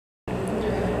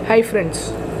Hi friends,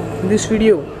 in this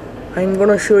video I am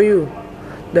gonna show you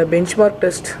the benchmark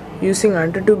test using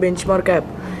AntuTu benchmark app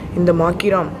in the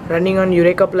MOKEE ROM running on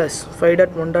Yureka Plus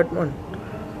 5.1.1.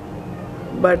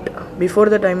 But before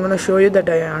that I am gonna show you that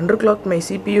I underclocked my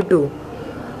CPU to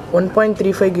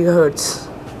 1.35 GHz.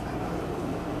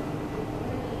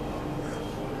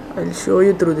 I'll show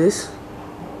you through this.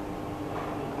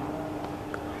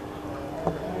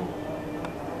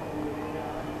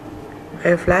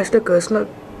 I flashed a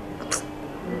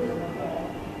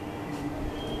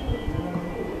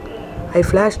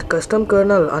custom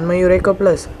kernel on my Yureka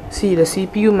Plus. See, the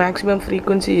CPU maximum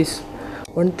frequency is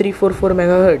 1344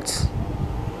 MHz.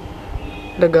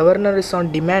 The governor is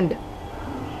on demand.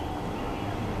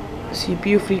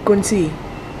 CPU frequency,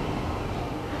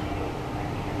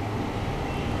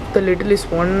 the little is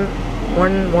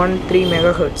 1113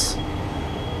 MHz.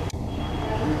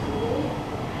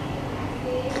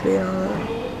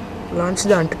 Launch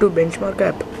the AntuTu benchmark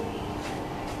app.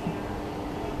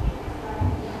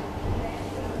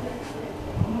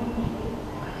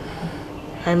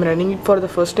 I am running it for the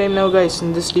first time now guys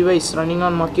in this device running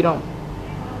on MOKEE ROM.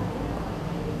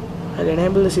 I'll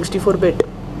enable the 64-bit.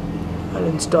 I'll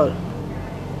install.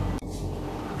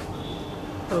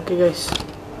 Okay guys,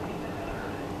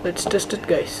 let's test it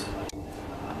guys.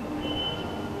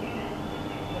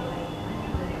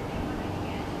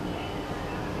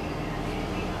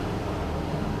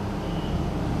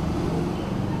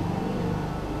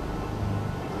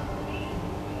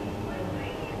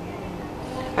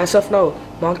 As of now,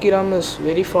 MOKEE ROM is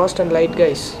very fast and light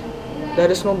guys. There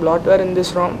is no bloatware in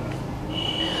this ROM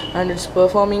and it's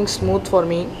performing smooth for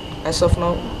me as of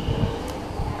now.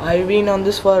 I've been on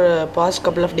this for past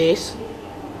couple of days.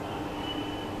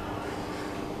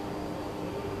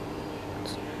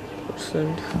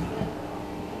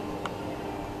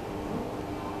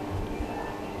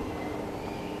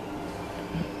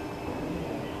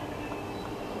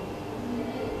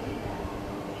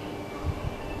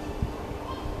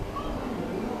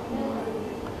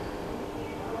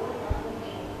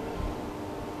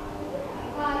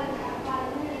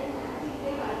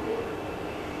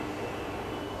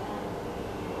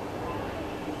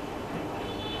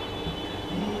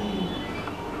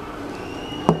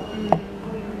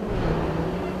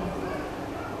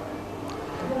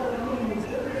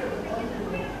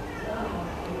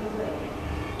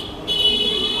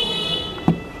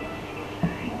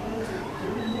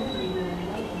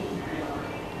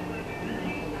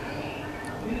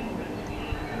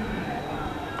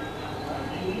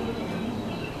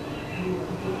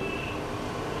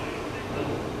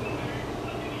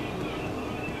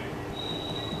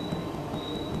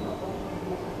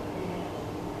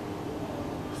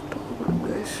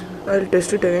 I'll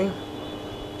test it again.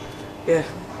 Yeah.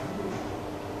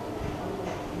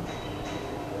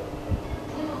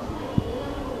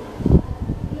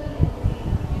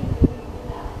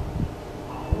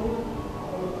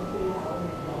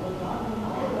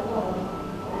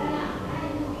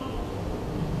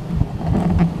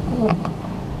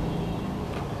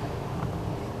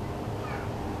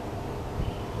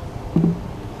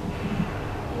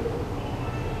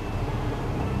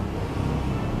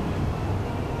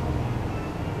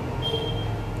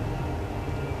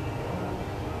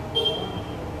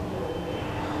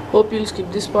 Hope you'll skip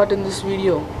this part in this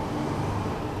video.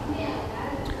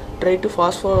 Try to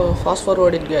fast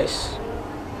forward it guys.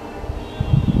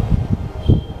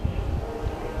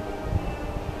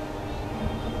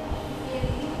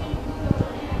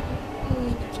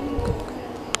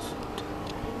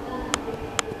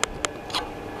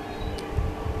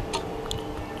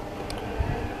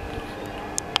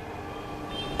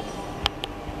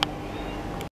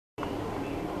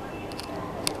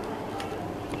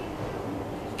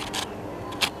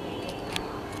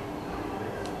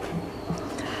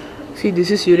 See,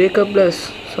 this is Yureka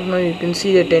Plus. So now you can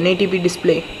see the 1080p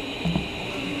display.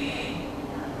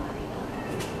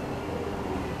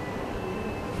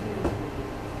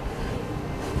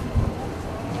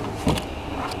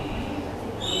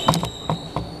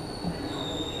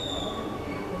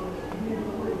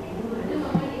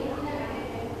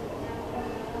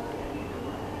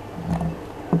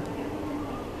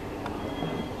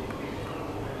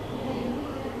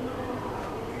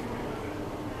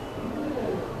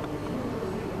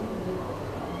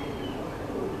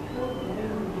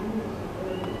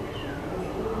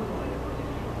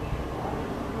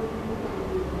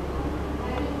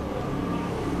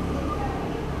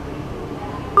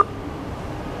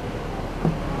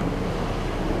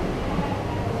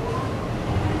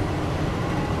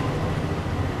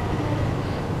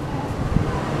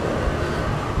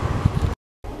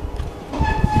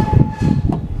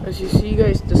 As you see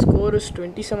guys, the score is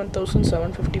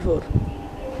 27,754.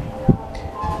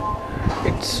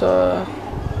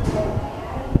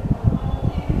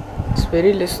 It's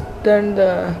very less than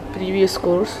the previous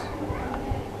scores.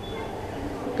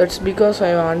 That's because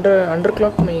I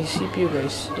underclocked my CPU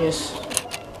guys. Yes.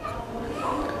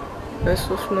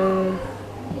 As of now,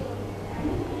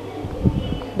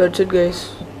 that's it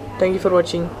guys. Thank you for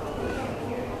watching.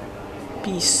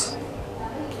 Peace.